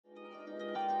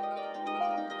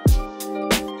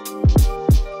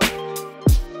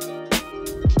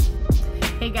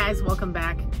guys, welcome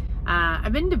back.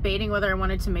 I've been debating whether I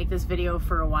wanted to make this video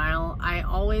for a while. I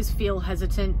always feel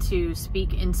hesitant to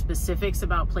speak in specifics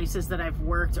about places that I've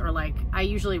worked, or like I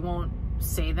usually won't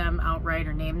say them outright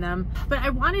or name them. But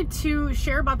I wanted to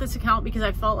share about this account because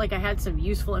I felt like I had some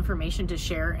useful information to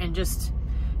share and just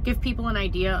give people an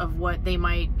idea of what they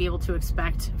might be able to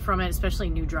expect from it, especially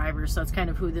new drivers. So that's kind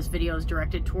of who this video is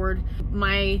directed toward.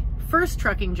 My first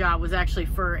trucking job was actually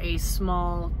for a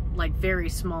small, like very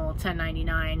small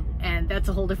 1099, and that's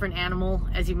a whole different animal,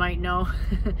 as you might know.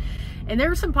 And there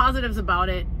were some positives about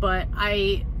it, but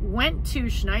I went to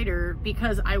Schneider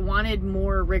because I wanted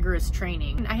more rigorous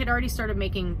training. I had already started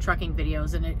making trucking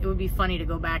videos, and it would be funny to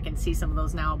go back and see some of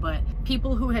those now, but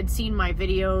people who had seen my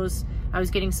videos, I was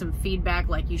getting some feedback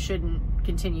like you shouldn't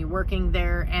continue working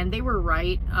there, and they were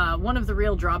right. One of the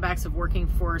real drawbacks of working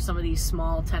for some of these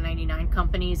small 1099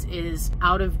 companies is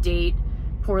out of date,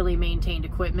 poorly maintained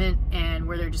equipment, and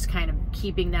where they're just kind of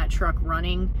keeping that truck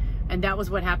running. And that was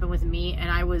what happened with me. And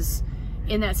I was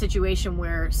in that situation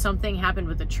where something happened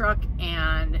with the truck,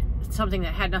 and something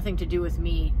that had nothing to do with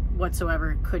me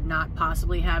whatsoever, could not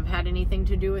possibly have had anything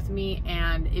to do with me.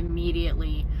 And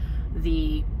immediately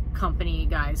the company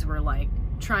guys were like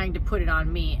trying to put it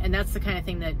on me. And that's the kind of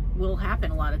thing that will happen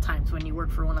a lot of times when you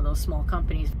work for one of those small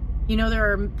companies. You know,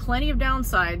 there are plenty of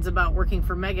downsides about working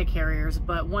for mega carriers,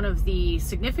 but one of the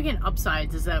significant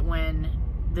upsides is that when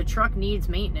the truck needs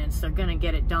maintenance, they're going to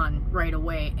get it done right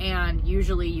away. And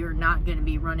usually you're not going to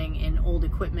be running in old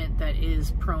equipment that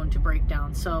is prone to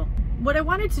breakdown. So what I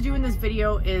wanted to do in this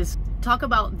video is talk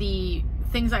about the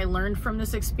things I learned from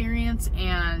this experience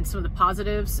and some of the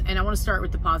positives. And I want to start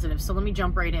with the positives. So let me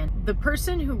jump right in. The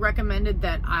person who recommended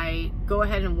that I go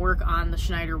ahead and work on the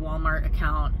Schneider Walmart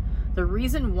account, the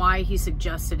reason why he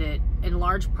suggested it in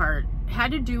large part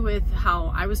had to do with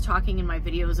how I was talking in my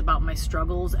videos about my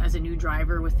struggles as a new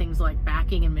driver with things like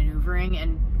backing and maneuvering,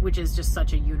 and which is just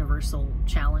such a universal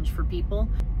challenge for people.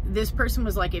 This person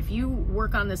was like, if you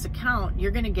work on this account, you're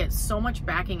going to get so much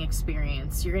backing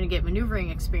experience, you're going to get maneuvering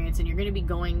experience, and you're going to be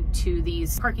going to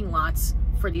these parking lots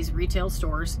for these retail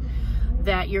stores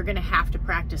that you're going to have to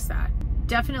practice that.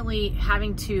 Definitely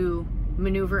having to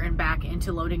maneuver and back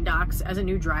into loading docks as a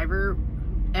new driver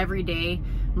every day,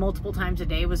 multiple times a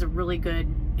day, was a really good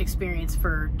experience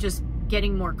for just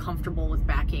getting more comfortable with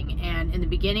backing. And in the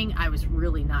beginning, I was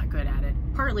really not good at it,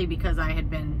 partly because I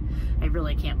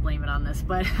really can't blame it on this,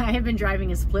 but I had been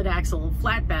driving a split axle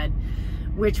flatbed,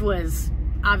 which was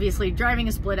obviously driving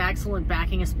a split axle and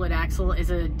backing a split axle is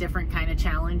a different kind of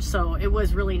challenge. So it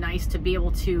was really nice to be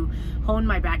able to hone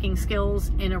my backing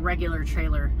skills in a regular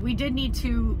trailer. We did need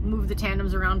to move the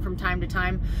tandems around from time to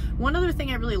time. One other thing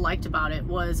I really liked about it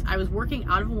was I was working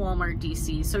out of a Walmart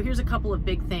DC. So here's a couple of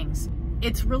big things.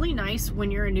 It's really nice when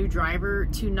you're a new driver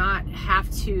to not have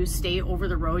to stay over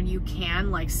the road. You can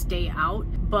like stay out,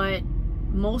 but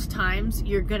most times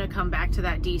you're gonna come back to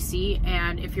that DC,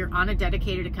 and if you're on a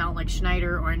dedicated account like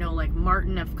Schneider, or I know like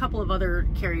Martin, a couple of other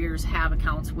carriers have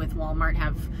accounts with Walmart,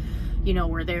 have, you know,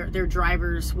 where their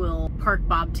drivers will park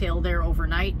bobtail there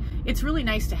overnight. It's really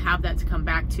nice to have that to come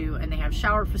back to, and they have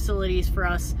shower facilities for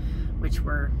us, which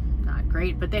were not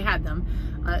great, but they had them.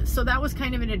 So that was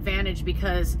kind of an advantage,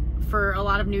 because for a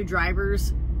lot of new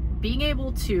drivers, being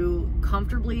able to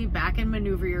comfortably back and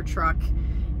maneuver your truck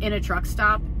in a truck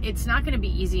stop, it's not going to be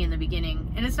easy in the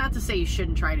beginning. And it's not to say you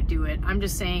shouldn't try to do it. I'm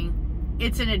just saying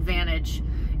it's an advantage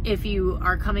if you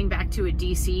are coming back to a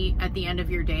DC at the end of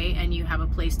your day and you have a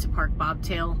place to park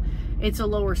bobtail. It's a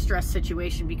lower stress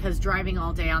situation, because driving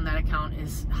all day on that account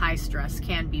is high stress,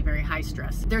 can be very high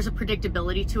stress. There's a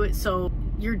predictability to it, so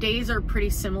your days are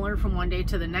pretty similar from one day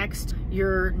to the next.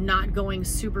 You're not going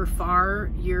super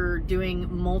far. You're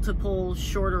doing multiple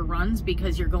shorter runs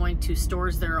because you're going to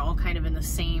stores that are all kind of in the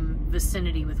same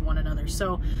vicinity with one another.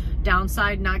 So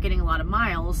downside, not getting a lot of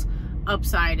miles.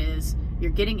 Upside is you're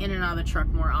getting in and out of the truck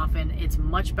more often. It's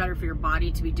much better for your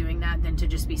body to be doing that than to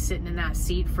just be sitting in that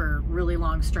seat for really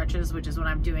long stretches, which is what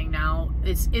I'm doing now.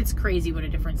 It's crazy what a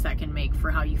difference that can make for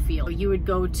how you feel. You would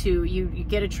go to, you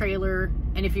get a trailer,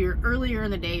 and if you're earlier in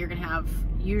the day,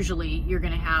 usually you're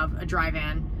gonna have a dry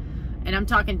van. And I'm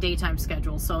talking daytime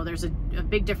schedule, so there's a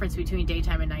big difference between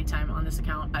daytime and nighttime on this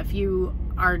account. If you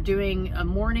are doing a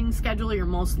morning schedule, you're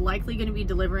most likely going to be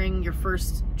delivering, your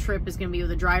first trip is going to be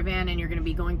with a dry van, and you're going to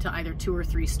be going to either 2 or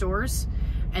 3 stores,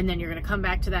 and then you're going to come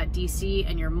back to that DC,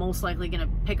 and you're most likely going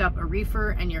to pick up a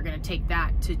reefer, and you're going to take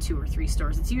that to 2 or 3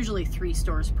 stores. It's usually 3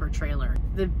 stores per trailer.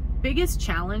 The biggest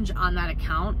challenge on that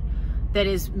account that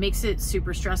makes it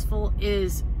super stressful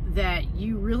is that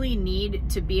you really need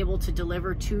to be able to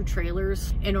deliver 2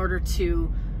 trailers in order to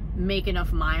make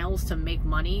enough miles to make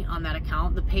money on that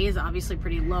account. The pay is obviously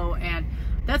pretty low, and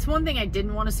that's one thing I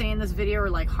didn't want to say in this video or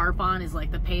like harp on, is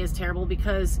like the pay is terrible,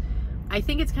 because I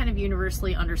think it's kind of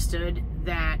universally understood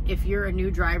that if you're a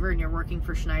new driver and you're working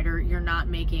for Schneider, you're not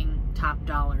making top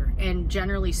dollar. And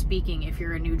generally speaking, if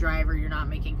you're a new driver, you're not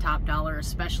making top dollar,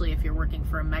 especially if you're working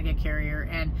for a mega carrier.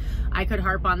 And I could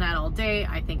harp on that all day.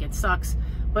 I think it sucks,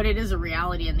 but it is a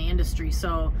reality in the industry.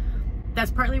 So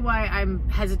that's partly why I'm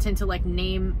hesitant to like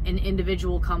name an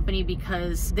individual company,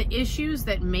 because the issues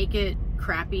that make it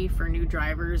crappy for new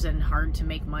drivers and hard to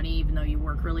make money even though you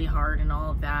work really hard and all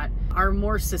of that are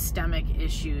more systemic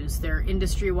issues. They're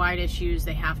industry-wide issues.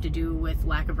 They have to do with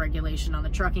lack of regulation on the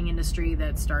trucking industry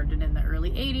that started in the early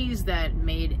 80s that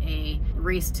made a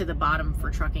race to the bottom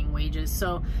for trucking wages.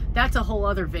 So that's a whole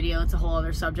other video. It's a whole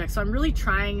other subject. So I'm really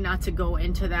trying not to go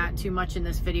into that too much in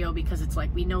this video, because it's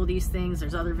like, we know these things.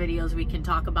 There's other videos we can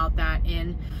talk about that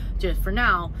in. Just for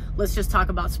now, let's just talk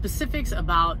about specifics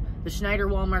about the Schneider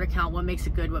Walmart account, what makes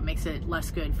it good, what makes it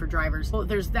less good for drivers. Well,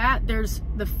 there's that. There's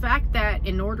the fact that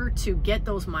in order to get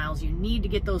those miles, you need to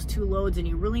get those 2 loads, and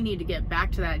you really need to get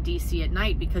back to that DC at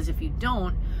night, because if you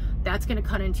don't, that's going to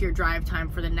cut into your drive time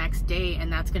for the next day,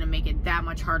 and that's going to make it that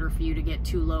much harder for you to get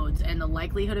 2 loads. And the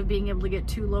likelihood of being able to get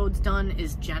 2 loads done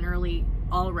is generally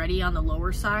already on the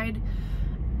lower side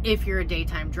if you're a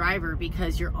daytime driver,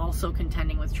 because you're also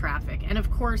contending with traffic. And of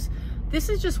course, this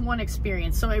is just one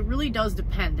experience, so it really does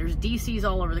depend. There's DCs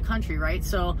all over the country, right?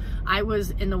 So I was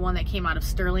in the one that came out of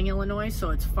Sterling, Illinois, so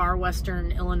it's far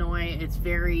western Illinois. It's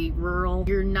very rural.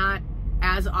 You're not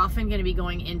as often going to be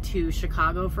going into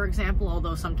Chicago, for example,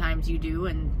 although sometimes you do,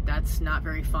 and that's not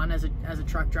very fun as a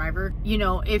truck driver. You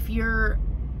know, if you're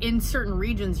in certain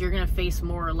regions, you're going to face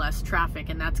more or less traffic,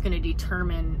 and that's going to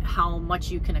determine how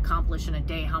much you can accomplish in a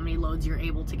day, how many loads you're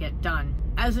able to get done.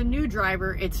 As a new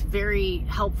driver, it's very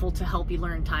helpful to help you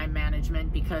learn time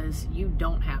management, because you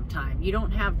don't have time. You don't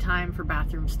have time for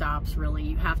bathroom stops, really.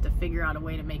 You have to figure out a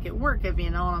way to make it work, if you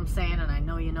know what I'm saying, and I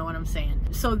know you know what I'm saying.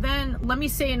 So then let me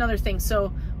say another thing. So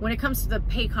when it comes to the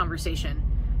pay conversation,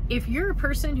 if you're a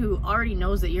person who already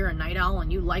knows that you're a night owl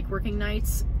and you like working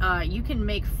nights, you can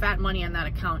make fat money on that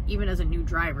account even as a new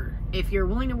driver. If you're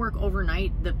willing to work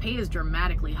overnight, the pay is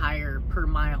dramatically higher per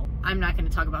mile. I'm not going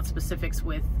to talk about specifics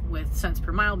with cents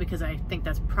per mile, because I think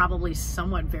that's probably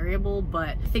somewhat variable,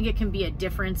 but I think it can be a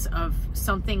difference of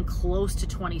something close to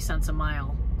 20 cents a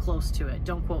mile. Close to it.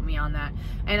 Don't quote me on that.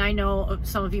 And I know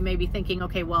some of you may be thinking,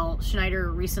 okay, well,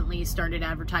 Schneider recently started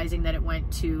advertising that it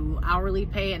went to hourly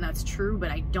pay, and that's true,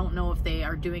 but I don't know if they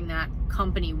are doing that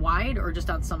company-wide or just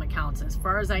on some accounts. As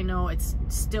far as I know, it's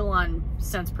still on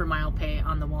cents per mile pay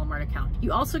on the Walmart account.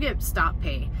 You also get stop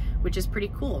pay, which is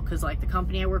pretty cool, because like the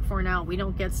company I work for now, we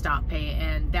don't get stop pay,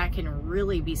 and that can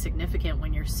really be significant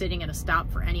when you're sitting at a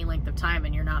stop for any length of time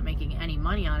and you're not making any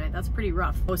money on it. That's pretty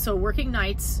rough. So working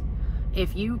nights,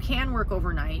 if you can work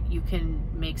overnight, you can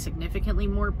make significantly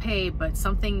more pay, but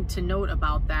something to note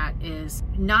about that is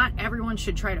not everyone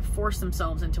should try to force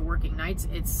themselves into working nights.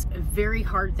 It's a very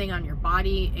hard thing on your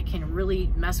body. It can really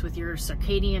mess with your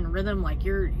circadian rhythm, like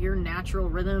your natural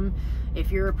rhythm. If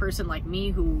you're a person like me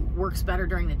who works better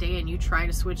during the day and you try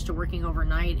to switch to working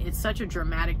overnight, it's such a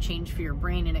dramatic change for your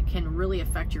brain, and it can really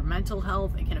affect your mental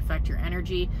health. It can affect your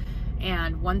energy.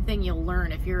 And one thing you'll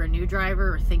learn if you're a new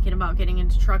driver or thinking about getting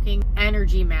into trucking,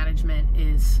 energy management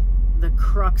is the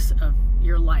crux of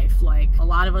your life. Like, a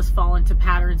lot of us fall into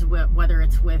patterns, whether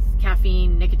it's with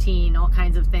caffeine, nicotine, all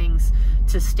kinds of things,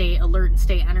 to stay alert and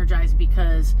stay energized,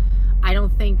 because I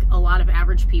don't think a lot of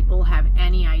average people have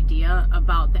any idea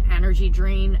about the energy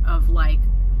drain of like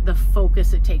the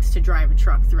focus it takes to drive a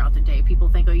truck throughout the day. People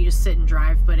think, oh, you just sit and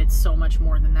drive, but it's so much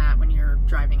more than that when you're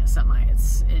driving a semi.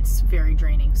 It's very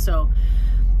draining. So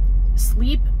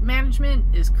sleep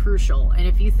management is crucial. And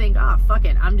if you think, oh, fuck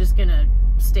it, I'm just gonna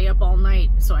stay up all night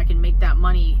so I can make that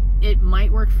money, it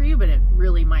might work for you, but it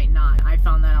really might not. I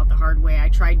found that out the hard way. I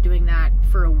tried doing that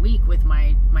for a week with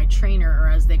my trainer, or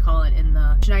as they call it in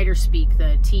the Schneider speak,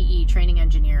 the TE, training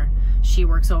engineer. She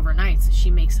works overnights.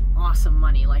 She makes awesome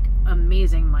money, like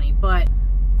amazing money, but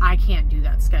I can't do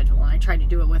that schedule. And I tried to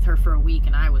do it with her for a week,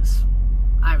 and I was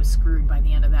screwed by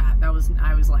the end of that. I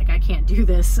was like, I can't do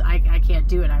this. I can't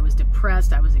do it. I was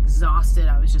depressed. I was exhausted.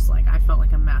 I was just like, I felt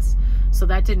like a mess. So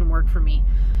that didn't work for me.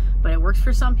 But it works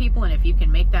for some people, and if you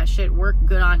can make that shit work,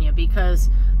 good on you. Because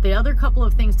the other couple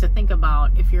of things to think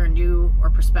about if you're a new or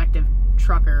prospective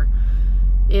trucker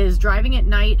is driving at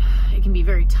night. It can be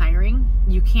very tiring.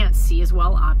 You can't see as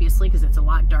well, obviously, because it's a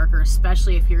lot darker,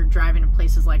 especially if you're driving in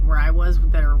places like where I was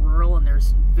that are rural and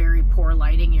there's very poor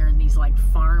lighting. You're in these like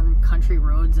farm country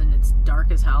roads and it's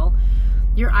dark as hell.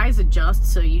 your eyes adjust,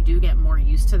 so you do get more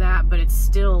used to that, but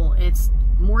it's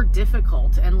more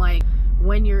difficult. And like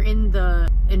when you're in the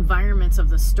environments of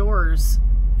the stores,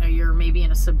 you're maybe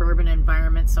in a suburban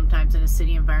environment, sometimes in a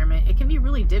city environment, it can be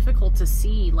really difficult to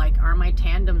see, like, are my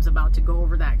tandems about to go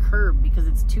over that curb because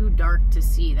it's too dark to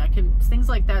see. Things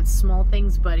like that, small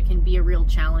things, but it can be a real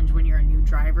challenge when you're a new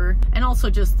driver. And also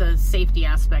just the safety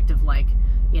aspect of, like,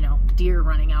 you know, deer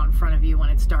running out in front of you when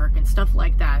it's dark and stuff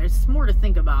like that. It's more to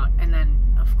think about. And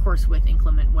then, of course, with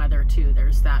inclement weather too,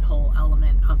 there's that whole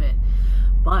element of it.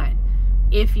 But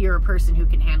if you're a person who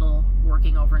can handle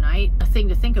working overnight, a thing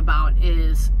to think about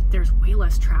is there's way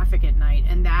less traffic at night,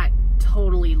 and that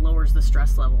totally lowers the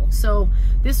stress level. So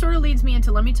this sort of leads me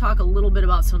into, let me talk a little bit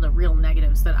about some of the real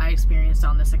negatives that I experienced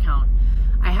on this account.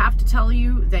 I have to tell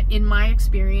you that in my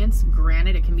experience,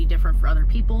 granted it can be different for other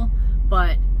people,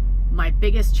 but my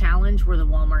biggest challenge were the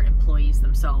Walmart employees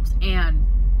themselves. And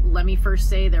let me first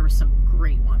say there were some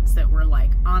great ones that were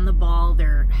like on the ball.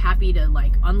 They're happy to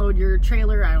like unload your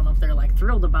trailer. I don't know if they're like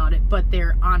thrilled about it, but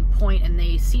they're on point, and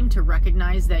they seem to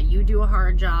recognize that you do a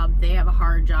hard job, they have a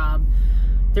hard job.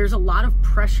 There's a lot of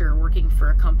pressure working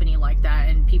for a company like that,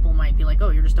 and people might be like, oh,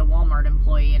 you're just a Walmart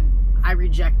employee. And I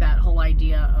reject that whole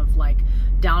idea of like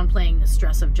downplaying the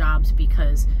stress of jobs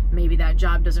because maybe that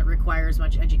job doesn't require as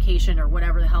much education or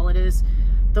whatever the hell it is.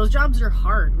 Those jobs are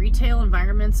hard. Retail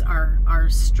environments are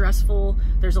stressful.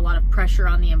 There's a lot of pressure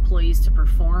on the employees to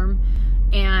perform,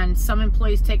 and some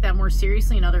employees take that more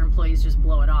seriously and other employees just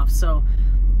blow it off. So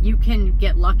you can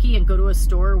get lucky and go to a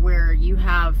store where you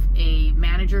have a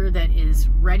manager that is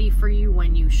ready for you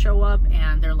when you show up,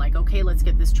 and they're like, okay, let's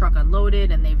get this truck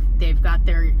unloaded, and they've got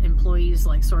their employees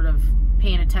like sort of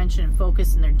paying attention and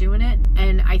focused, and they're doing it.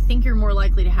 And I think you're more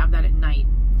likely to have that at night.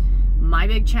 My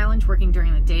big challenge working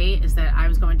during the day is that I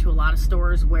was going to a lot of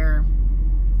stores where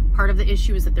part of the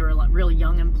issue is that there were really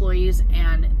young employees,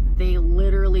 and they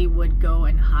literally would go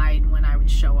and hide when I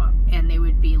would show up, and they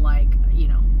would be like, you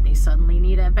know, they suddenly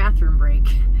need a bathroom break.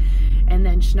 And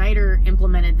then Schneider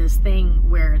implemented this thing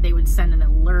where they would send an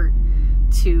alert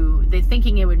to, they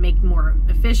thinking it would make more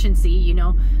efficiency, you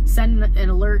know, send an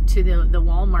alert to the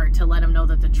Walmart to let them know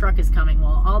that the truck is coming.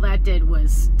 Well, all that did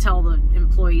was tell the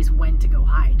employees when to go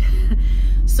hide.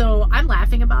 So I'm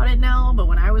laughing about it now, but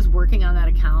when I was working on that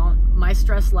account, my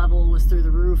stress level was through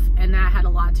the roof, and that had a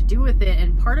lot to do with it.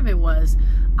 And part of it was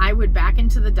I would back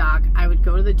into the dock, I would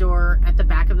go to the door at the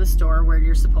back of the store where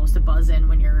you're supposed to buzz in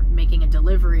when you're making a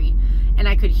delivery, and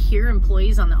I could hear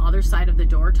employees on the other side of the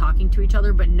door talking to each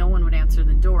other, but no one would answer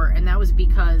the door. And that was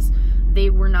because they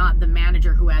were not the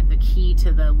manager who had the key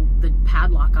to the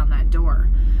padlock on that door.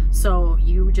 So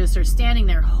you just are standing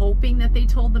there hoping that they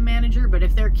told the manager, but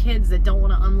if they're kids that don't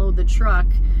want to unload the truck,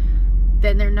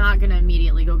 then they're not going to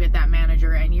immediately go get that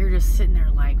manager, and you're just sitting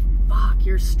there like, fuck,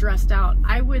 you're stressed out.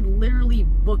 I would literally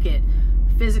book it,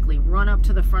 physically run up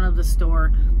to the front of the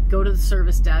store, go to the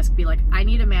service desk, be like, I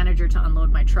need a manager to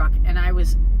unload my truck. And I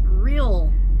was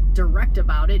real direct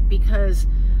about it, because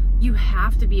you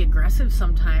have to be aggressive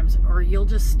sometimes, or you'll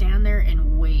just stand there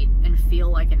and wait and feel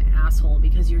like an asshole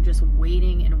because you're just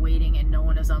waiting and waiting and no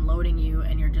one is unloading you,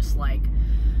 and you're just like,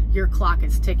 your clock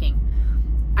is ticking.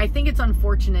 I think it's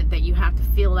unfortunate that you have to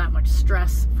feel that much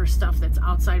stress for stuff that's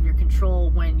outside of your control,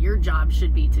 when your job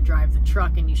should be to drive the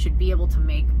truck, and you should be able to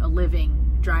make a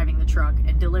living driving the truck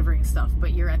and delivering stuff,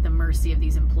 but you're at the mercy of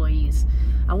these employees.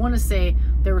 I want to say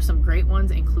there were some great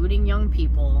ones, including young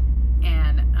people,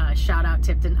 and shout out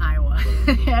Tipton, Iowa.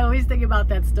 I always think about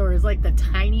that store. It's like the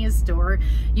tiniest store.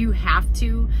 You have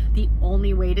to, the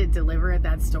only way to deliver at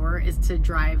that store is to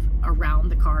drive around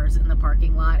the cars in the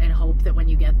parking lot and hope that when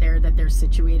you get there that they're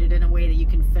situated in a way that you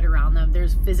can fit around them.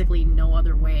 There's physically no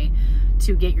other way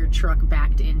to get your truck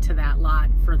backed into that lot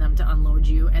for them to unload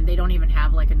you, and they don't even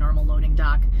have like a normal loading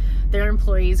dock. Their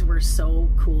employees were so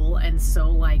cool and so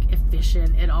like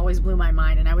efficient. It always blew my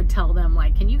mind, and I would tell them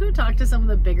like, can you go talk to some of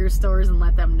the bigger stores and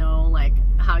let them know like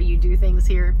how you do things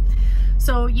here?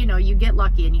 So, you know, you get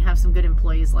lucky and you have some good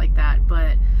employees like that,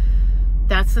 but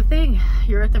that's the thing.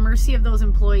 You're at the mercy of those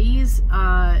employees.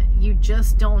 You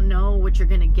just don't know what you're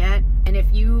gonna get. And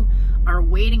if you are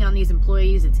waiting on these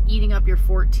employees, it's eating up your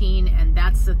 14, and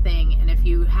that's the thing. And if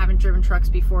you haven't driven trucks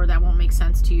before, that won't make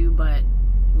sense to you, but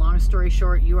long story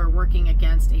short, you are working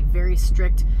against a very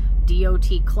strict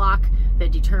DOT clock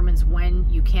that determines when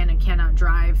you can and cannot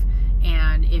drive.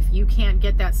 And if you can't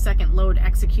get that second load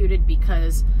executed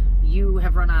because you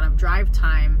have run out of drive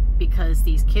time because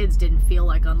these kids didn't feel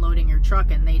like unloading your truck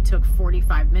and they took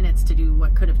 45 minutes to do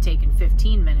what could have taken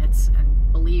 15 minutes,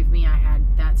 and believe me, I had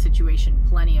that situation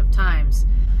plenty of times,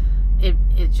 it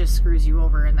just screws you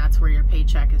over, and that's where your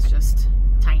paycheck is just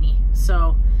tiny.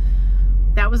 So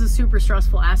that was a super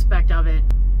stressful aspect of it.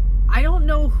 I don't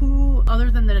know who other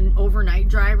than the overnight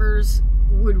drivers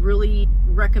would really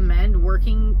recommend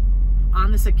working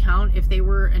on this account if they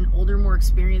were an older, more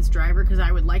experienced driver, because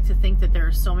I would like to think that there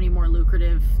are so many more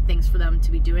lucrative things for them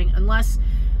to be doing, unless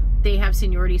they have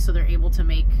seniority so they're able to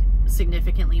make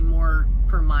significantly more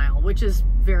per mile, which is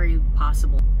very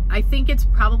possible. I think it's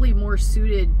probably more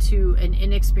suited to an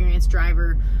inexperienced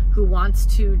driver who wants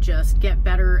to just get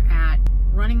better at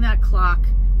running that clock,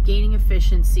 gaining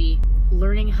efficiency,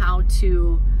 learning how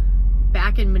to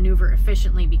back and maneuver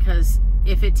efficiently, because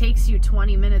if it takes you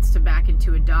 20 minutes to back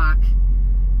into a dock,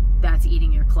 that's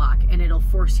eating your clock, and it'll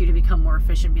force you to become more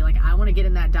efficient. Be like, I want to get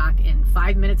in that dock in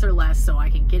 5 minutes or less so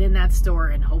I can get in that store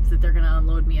and hope that they're going to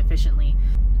unload me efficiently.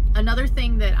 Another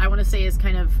thing that I want to say is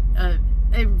kind of a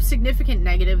significant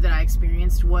negative that I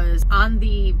experienced was on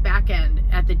the back end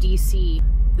at the DC.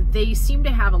 They seem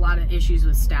to have a lot of issues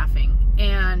with staffing,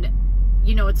 and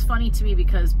you know, it's funny to me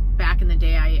because back in the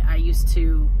day I used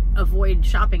to avoid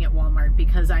shopping at Walmart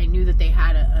because I knew that they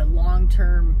had a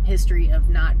long-term history of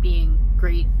not being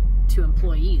great to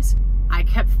employees. I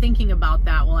kept thinking about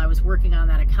that while I was working on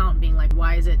that account, being like,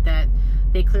 why is it that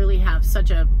they clearly have such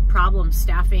a problem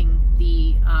staffing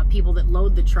the people that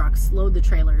load the trucks, load the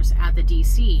trailers at the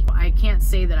DC? I can't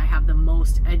say that I have the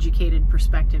most educated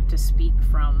perspective to speak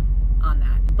from on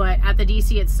that. But at the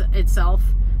DC itself,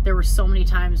 there were so many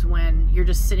times when you're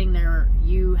just sitting there,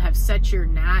 you have set your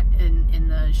NAT in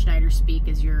the Schneider speak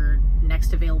as your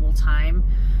next available time.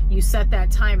 You set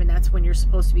that time and that's when you're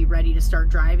supposed to be ready to start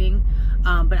driving.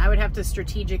 But I would have to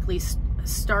strategically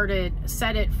set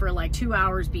it for like 2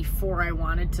 hours before I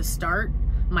wanted to start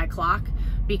my clock,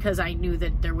 because I knew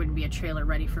that there wouldn't be a trailer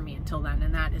ready for me until then.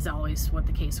 And that is always what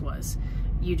the case was.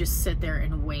 You just sit there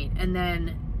and wait. And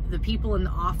then the people in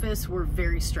the office were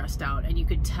very stressed out, and you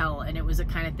could tell, and it was a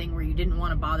kind of thing where you didn't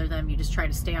want to bother them. You just try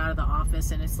to stay out of the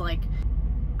office. And it's like,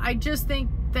 I just think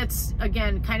that's,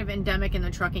 again, kind of endemic in the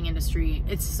trucking industry.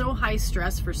 It's so high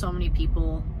stress for so many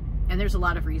people, and there's a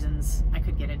lot of reasons I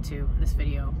could get into in this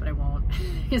video, but I won't,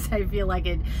 because I feel like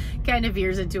it kind of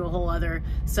veers into a whole other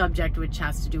subject, which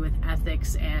has to do with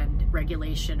ethics and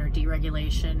regulation or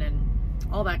deregulation and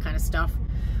all that kind of stuff.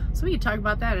 So we could talk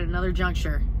about that at another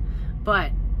juncture.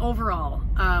 But overall,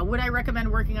 would I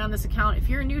recommend working on this account? If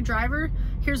you're a new driver,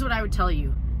 here's what I would tell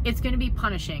you. It's going to be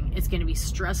punishing. It's going to be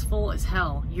stressful as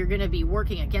hell. You're going to be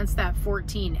working against that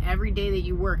 14 every day that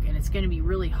you work, and it's going to be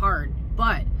really hard,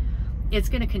 but it's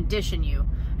going to condition you.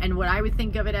 And what I would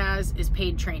think of it as is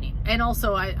paid training. And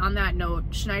also, on that note,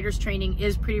 Schneider's training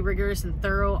is pretty rigorous and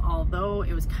thorough, although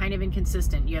it was kind of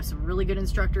inconsistent. You have some really good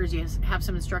instructors. You have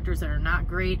some instructors that are not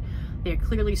great. They're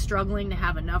clearly struggling to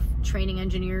have enough training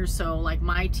engineers. So like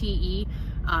my TE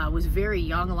was very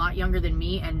young, a lot younger than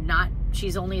me, and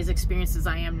she's only as experienced as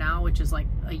I am now, which is like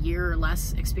a year or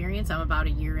less experience. I'm about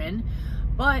a year in.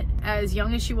 But as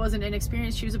young as she was and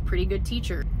inexperienced, she was a pretty good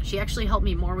teacher. She actually helped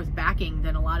me more with backing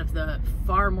than a lot of the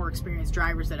far more experienced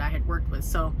drivers that I had worked with.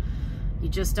 So you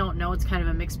just don't know. It's kind of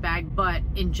a mixed bag. But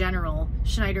in general,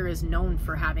 Schneider is known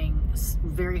for having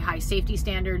very high safety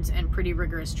standards and pretty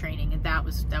rigorous training, and that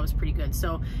was pretty good.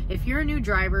 So if you're a new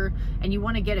driver and you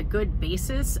want to get a good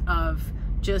basis of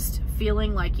just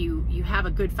feeling like you have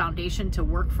a good foundation to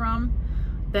work from,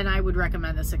 then I would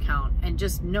recommend this account. And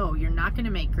just know you're not going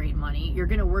to make great money. You're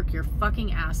going to work your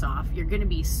fucking ass off. You're going to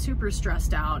be super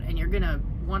stressed out, and you're going to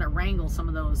want to wrangle some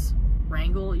of those,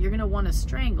 you're going to want to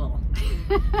strangle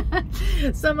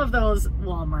some of those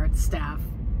Walmart staff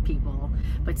people.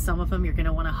 But some of them, you're going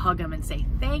to want to hug them and say,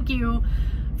 thank you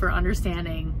for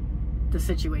understanding the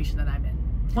situation that I'm in.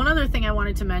 One other thing I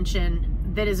wanted to mention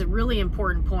that is a really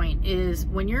important point is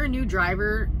when you're a new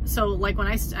driver, so like when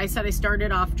I said I started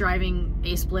off driving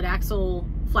a split axle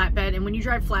flatbed, and when you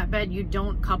drive flatbed, you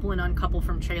don't couple and uncouple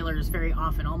from trailers very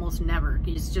often, almost never.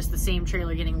 It's just the same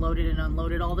trailer getting loaded and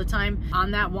unloaded all the time.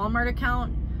 On that Walmart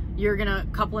account, you're gonna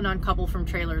couple and uncouple from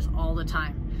trailers all the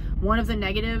time. One of the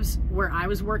negatives where I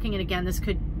was working, and again, this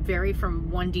could vary from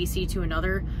one DC to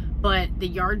another, but the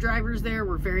yard drivers there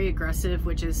were very aggressive,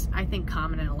 which is, I think,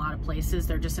 common in a lot of places.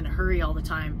 They're just in a hurry all the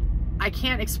time. I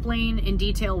can't explain in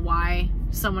detail why.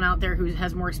 Someone out there who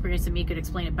has more experience than me could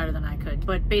explain it better than I could.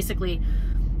 But basically,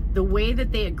 the way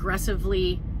that they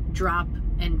aggressively drop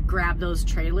and grab those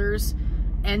trailers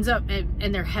ends up,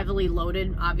 and they're heavily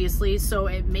loaded, obviously, so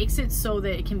it makes it so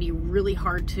that it can be really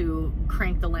hard to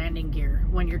crank the landing gear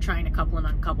when you're trying to couple and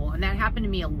uncouple. And that happened to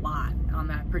me a lot on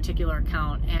that particular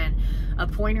account. And a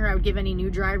pointer I would give any new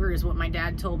driver is what my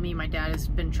dad told me. My dad has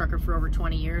been a trucker for over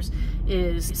 20 years,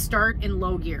 is start in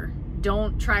low gear.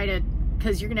 Don't try to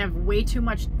because you're gonna have way too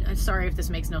much. Sorry if this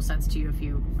makes no sense to you if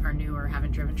you are new or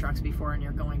haven't driven trucks before and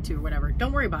you're going to or whatever,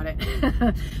 don't worry about it.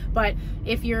 But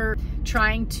if you're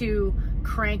trying to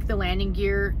crank the landing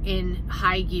gear in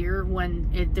high gear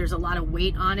when there's a lot of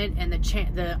weight on it, and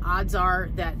the odds are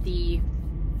that the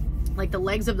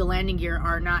legs of the landing gear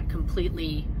are not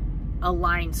completely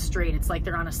aligned straight. It's like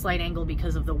they're on a slight angle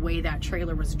because of the way that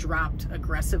trailer was dropped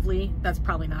aggressively. That's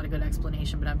probably not a good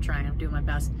explanation, but I'm doing my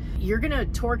best. You're gonna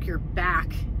torque your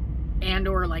back and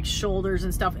or like shoulders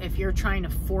and stuff if you're trying to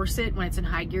force it when it's in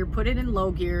high gear. Put it in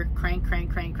low gear, crank, crank,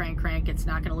 crank, crank, crank. It's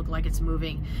not gonna look like it's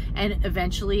moving, and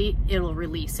eventually it'll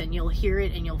release and you'll hear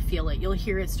it and you'll feel it. You'll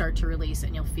hear it start to release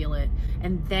and you'll feel it,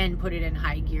 and then put it in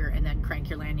high gear and then crank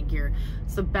your landing gear.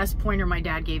 It's the best pointer my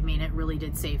dad gave me, and it really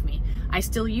did save me. I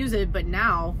still use it, but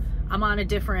now I'm on a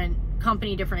different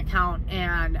company, different account,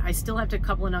 and I still have to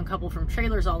couple and uncouple from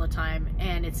trailers all the time,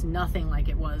 and it's nothing like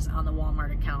it was on the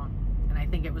Walmart account. And I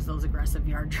think it was those aggressive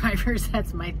yard drivers.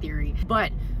 That's my theory.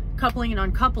 But coupling and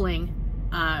uncoupling,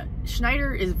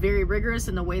 Schneider is very rigorous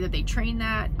in the way that they train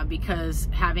that, because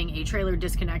having a trailer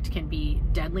disconnect can be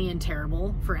deadly and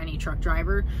terrible for any truck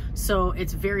driver. So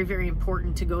it's very, very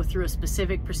important to go through a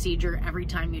specific procedure every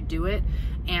time you do it.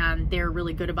 And they're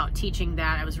really good about teaching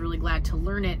that. I was really glad to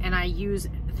learn it. And I use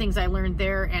things I learned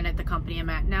there and at the company I'm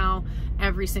at now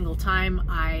every single time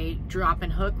I drop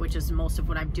and hook, which is most of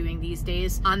what I'm doing these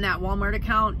days. On that Walmart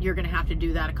account, you're gonna have to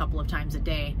do that a couple of times a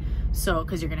day. So,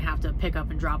 because you're gonna have to pick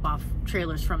up and drop off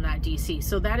trailers from that DC.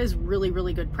 So that is really,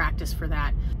 really good practice for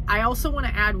that. I also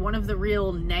wanna add one of the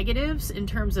real negatives in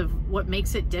terms of what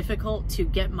makes it difficult to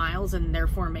get miles and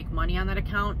therefore make money on that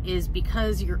account is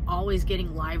because you're always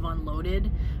getting live unloaded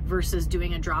versus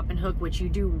doing a drop and hook, which you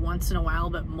do once in a while,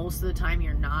 but most of the time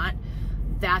you're not.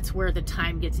 That's where the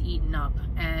time gets eaten up.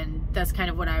 And that's kind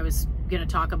of what I was gonna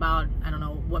talk about. I don't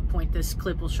know what point this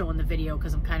clip will show in the video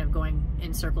because I'm kind of going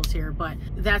in circles here, but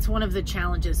that's one of the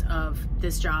challenges of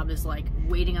this job, is like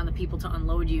waiting on the people to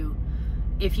unload you.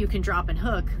 If you can drop and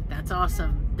hook, that's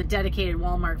awesome. The dedicated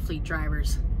Walmart fleet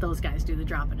drivers, those guys do the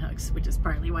drop and hooks, which is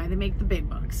partly why they make the big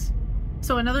bucks.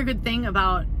 So another good thing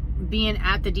about being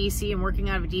at the DC and working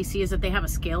out of a DC is that they have a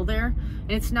scale there.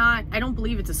 And it's not, I don't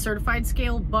believe it's a certified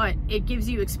scale, but it gives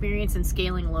you experience in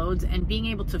scaling loads and being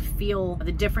able to feel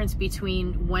the difference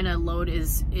between when a load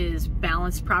is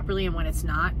balanced properly and when it's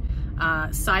not.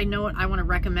 Side note, I want to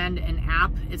recommend an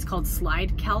app. It's called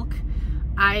Slide Calc.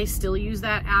 I still use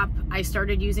that app. I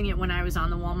started using it when I was on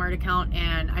the Walmart account,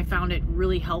 and I found it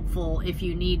really helpful if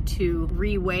you need to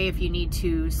reweigh, if you need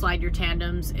to slide your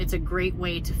tandems. It's a great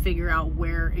way to figure out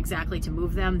where exactly to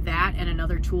move them. That, and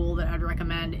another tool that I'd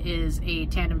recommend is a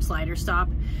tandem slider stop.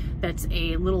 That's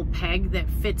a little peg that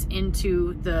fits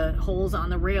into the holes on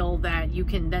the rail that you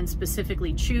can then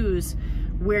specifically choose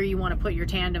where you want to put your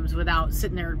tandems without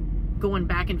sitting there going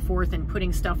back and forth and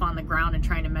putting stuff on the ground and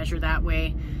trying to measure that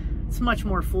way. It's much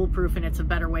more foolproof, and it's a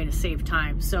better way to save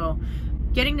time. So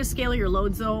getting to scale your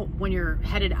loads though when you're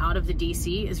headed out of the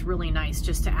DC is really nice,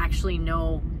 just to actually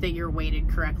know that you're weighted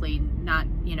correctly, not,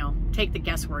 you know, take the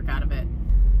guesswork out of it.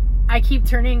 I keep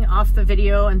turning off the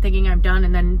video and thinking I'm done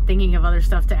and then thinking of other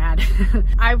stuff to add.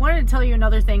 I wanted to tell you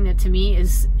another thing that to me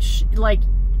is like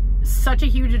such a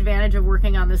huge advantage of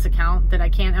working on this account that I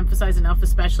can't emphasize enough,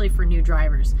 especially for new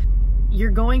drivers. You're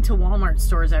going to Walmart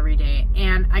stores every day,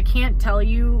 and I can't tell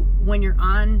you, when you're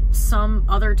on some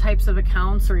other types of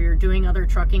accounts or you're doing other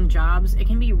trucking jobs, it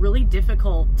can be really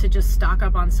difficult to just stock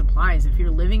up on supplies. If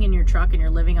you're living in your truck and you're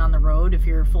living on the road, if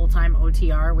you're full-time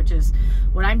OTR, which is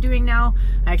what I'm doing now.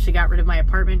 I actually got rid of my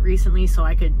apartment recently so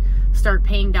I could start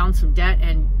paying down some debt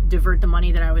and divert the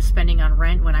money that I was spending on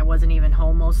rent when I wasn't even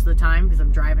home most of the time because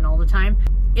I'm driving all the time.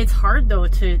 It's hard though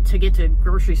to get to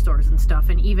grocery stores and stuff,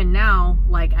 and even now,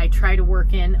 like, I try to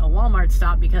work in a Walmart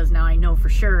stop because now I know for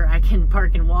sure I can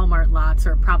park in Walmart lots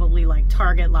or probably like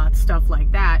Target lots, stuff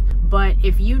like that. But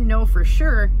if you know for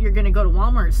sure you're gonna go to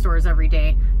Walmart stores every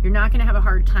day, you're not gonna have a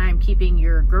hard time keeping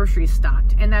your groceries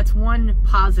stocked. And that's one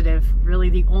positive, really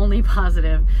the only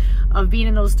positive, of being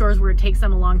in those stores where it takes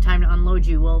them a long time to unload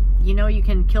you. Well, you know, you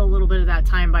can kill a little bit of that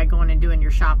time by going and doing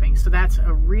your shopping. So that's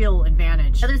a real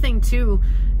advantage. The other thing too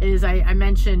is I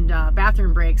mentioned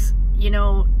bathroom breaks. You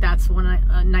know, that's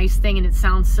a nice thing, and it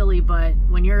sounds silly, but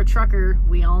when you're a trucker,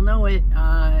 we all know it,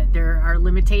 there are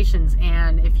limitations.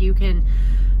 And if you can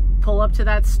pull up to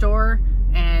that store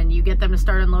and you get them to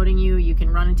start unloading you, you can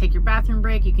run and take your bathroom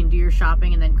break, you can do your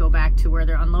shopping and then go back to where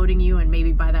they're unloading you, and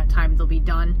maybe by that time they'll be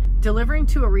done. Delivering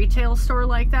to a retail store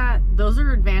like that, those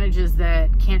are advantages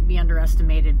that can't be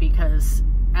underestimated, because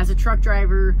as a truck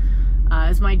driver,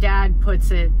 as my dad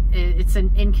puts it, it's an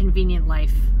inconvenient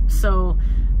life. So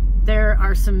there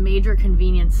are some major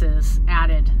conveniences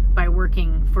added by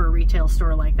working for a retail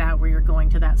store like that, where you're going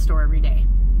to that store every day.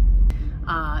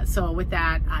 So with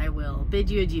that, I will bid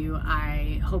you adieu.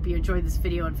 I hope you enjoyed this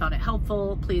video and found it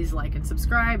helpful. Please like and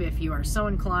subscribe if you are so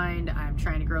inclined. I'm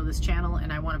trying to grow this channel,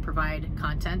 and I want to provide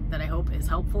content that I hope is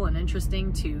helpful and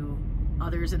interesting to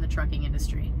others in the trucking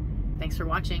industry. Thanks for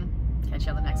watching. Catch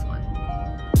you on the next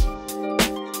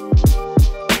one.